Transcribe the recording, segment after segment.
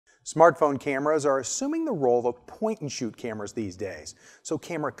Smartphone cameras are assuming the role of point-and-shoot cameras these days, so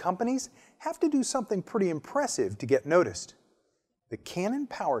camera companies have to do something pretty impressive to get noticed. The Canon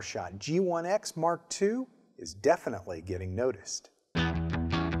PowerShot G1X Mark II is definitely getting noticed.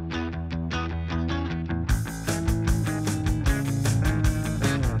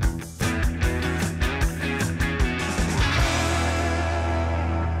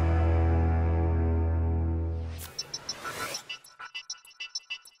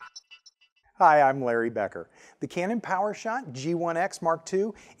 Hi, I'm Larry Becker. The Canon PowerShot G1X Mark II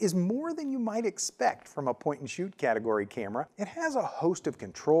is more than you might expect from a point-and-shoot category camera. It has a host of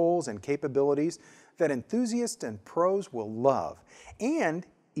controls and capabilities that enthusiasts and pros will love, and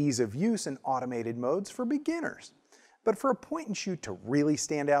ease of use in automated modes for beginners. But for a point-and-shoot to really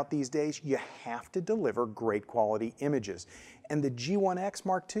stand out these days, you have to deliver great quality images, and the G1X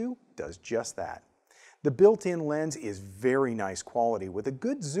Mark II does just that. The built-in lens is very nice quality with a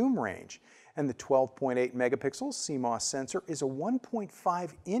good zoom range, and the 12.8 megapixel CMOS sensor is a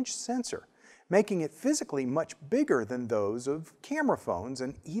 1.5-inch sensor, making it physically much bigger than those of camera phones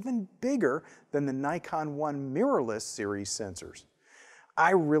and even bigger than the Nikon One mirrorless series sensors.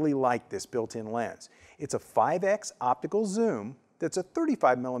 I really like this built-in lens. It's a 5x optical zoom that's a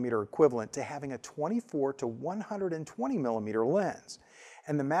 35mm equivalent to having a 24 to 120mm lens,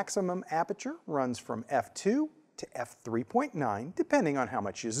 and the maximum aperture runs from f2 to f3.9 depending on how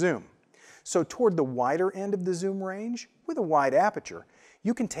much you zoom. So toward the wider end of the zoom range, with a wide aperture,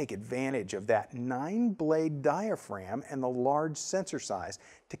 you can take advantage of that 9-blade diaphragm and the large sensor size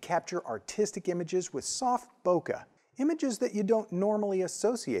to capture artistic images with soft bokeh, images that you don't normally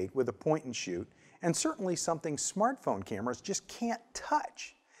associate with a point-and-shoot, and certainly something smartphone cameras just can't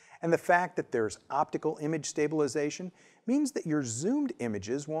touch. And the fact that there's optical image stabilization means that your zoomed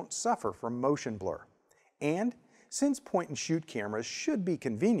images won't suffer from motion blur. And since point-and-shoot cameras should be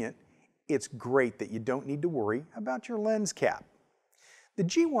convenient, it's great that you don't need to worry about your lens cap. The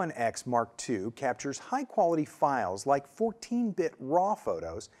G1X Mark II captures high-quality files like 14-bit RAW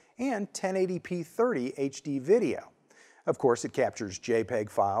photos and 1080p 30 HD video. Of course, it captures JPEG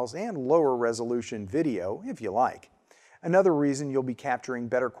files and lower-resolution video if you like. Another reason you'll be capturing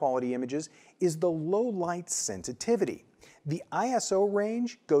better quality images is the low light sensitivity. The ISO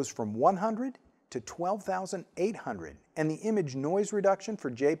range goes from 100 to 12,800, and the image noise reduction for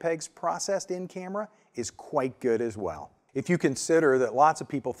JPEGs processed in camera is quite good as well. If you consider that lots of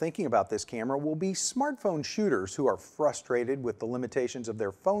people thinking about this camera will be smartphone shooters who are frustrated with the limitations of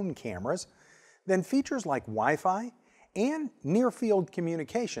their phone cameras, then features like Wi-Fi and near-field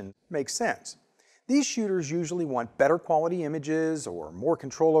communication make sense. These shooters usually want better quality images or more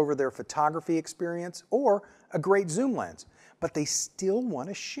control over their photography experience or a great zoom lens, but they still want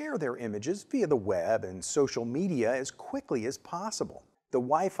to share their images via the web and social media as quickly as possible. The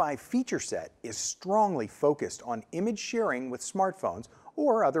Wi-Fi feature set is strongly focused on image sharing with smartphones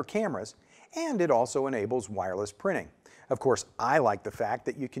or other cameras, and it also enables wireless printing. Of course, I like the fact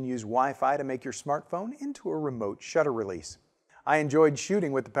that you can use Wi-Fi to make your smartphone into a remote shutter release. I enjoyed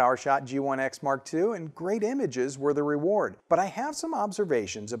shooting with the PowerShot G1X Mark II, and great images were the reward. But I have some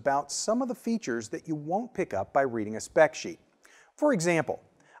observations about some of the features that you won't pick up by reading a spec sheet. For example,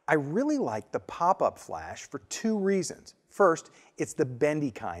 I really like the pop-up flash for two reasons. First, it's the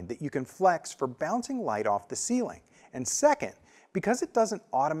bendy kind that you can flex for bouncing light off the ceiling. And second, because it doesn't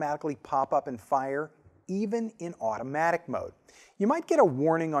automatically pop up and fire even in automatic mode. You might get a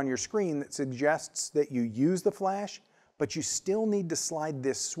warning on your screen that suggests that you use the flash, but you still need to slide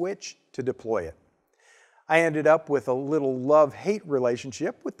this switch to deploy it. I ended up with a little love-hate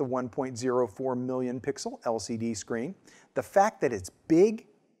relationship with the 1.04 million pixel LCD screen. The fact that it's big,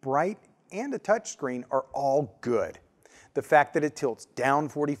 bright, and a touchscreen are all good. The fact that it tilts down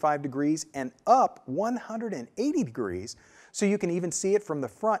 45 degrees and up 180 degrees, so you can even see it from the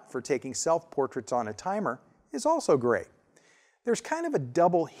front for taking self-portraits on a timer, is also great. There's kind of a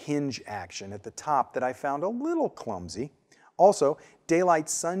double hinge action at the top that I found a little clumsy. Also, daylight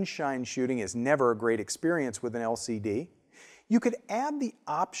sunshine shooting is never a great experience with an LCD. You could add the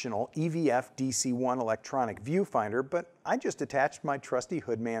optional EVF DC-1 electronic viewfinder, but I just attached my trusty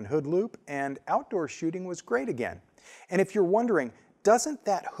Hoodman hood loop and outdoor shooting was great again. And if you're wondering, doesn't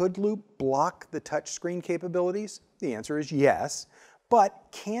that hood loop block the touchscreen capabilities? The answer is yes. But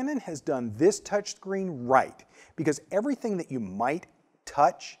Canon has done this touchscreen right, because everything that you might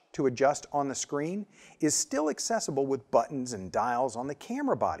touch to adjust on the screen is still accessible with buttons and dials on the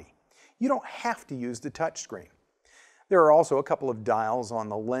camera body. You don't have to use the touchscreen. There are also a couple of dials on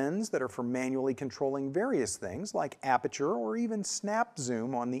the lens that are for manually controlling various things like aperture or even snap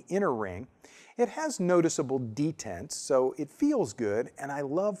zoom on the inner ring. It has noticeable detents, so it feels good, and I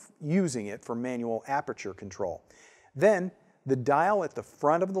love using it for manual aperture control. Then, the dial at the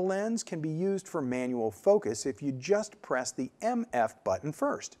front of the lens can be used for manual focus if you just press the MF button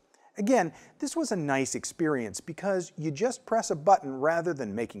first. Again, this was a nice experience because you just press a button rather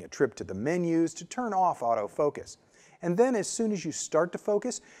than making a trip to the menus to turn off autofocus. And then as soon as you start to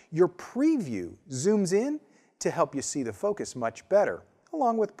focus, your preview zooms in to help you see the focus much better,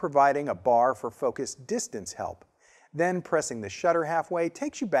 along with providing a bar for focus distance help. Then pressing the shutter halfway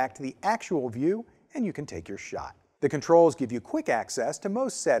takes you back to the actual view and you can take your shot. The controls give you quick access to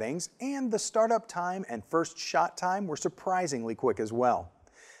most settings, and the startup time and first shot time were surprisingly quick as well.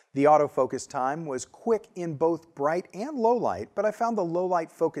 The autofocus time was quick in both bright and low light, but I found the low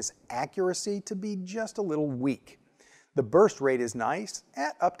light focus accuracy to be just a little weak. The burst rate is nice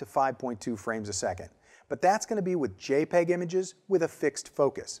at up to 5.2 frames a second, but that's going to be with JPEG images with a fixed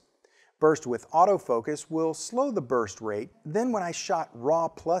focus. Burst with autofocus will slow the burst rate. Then when I shot RAW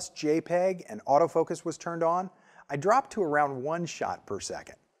plus JPEG and autofocus was turned on, I dropped to around 1 shot per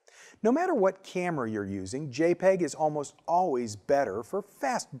second. No matter what camera you're using, JPEG is almost always better for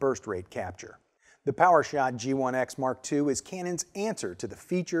fast burst rate capture. The PowerShot G1X Mark II is Canon's answer to the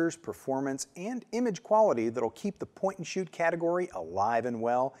features, performance, and image quality that'll keep the point-and-shoot category alive and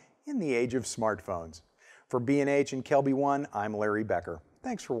well in the age of smartphones. For B&H and Kelby One, I'm Larry Becker.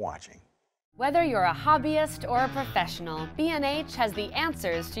 Thanks for watching. Whether you're a hobbyist or a professional, B&H has the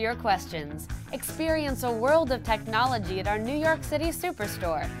answers to your questions. Experience a world of technology at our New York City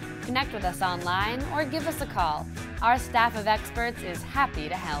Superstore. Connect with us online or give us a call. Our staff of experts is happy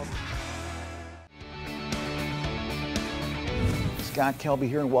to help. Scott Kelby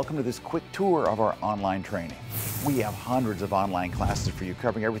here, and welcome to this quick tour of our online training. We have hundreds of online classes for you,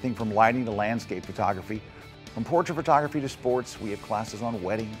 covering everything from lighting to landscape photography. From portrait photography to sports, we have classes on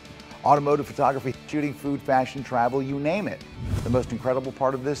wedding, automotive photography, shooting, food, fashion, travel, you name it. The most incredible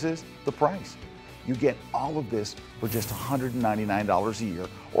part of this is the price. You get all of this for just $199 a year,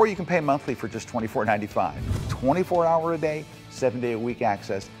 or you can pay monthly for just $24.95. 24-hour a day, 7-day a week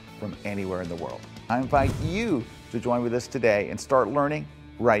access from anywhere in the world. I invite you to join with us today and start learning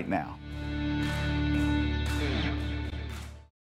right now.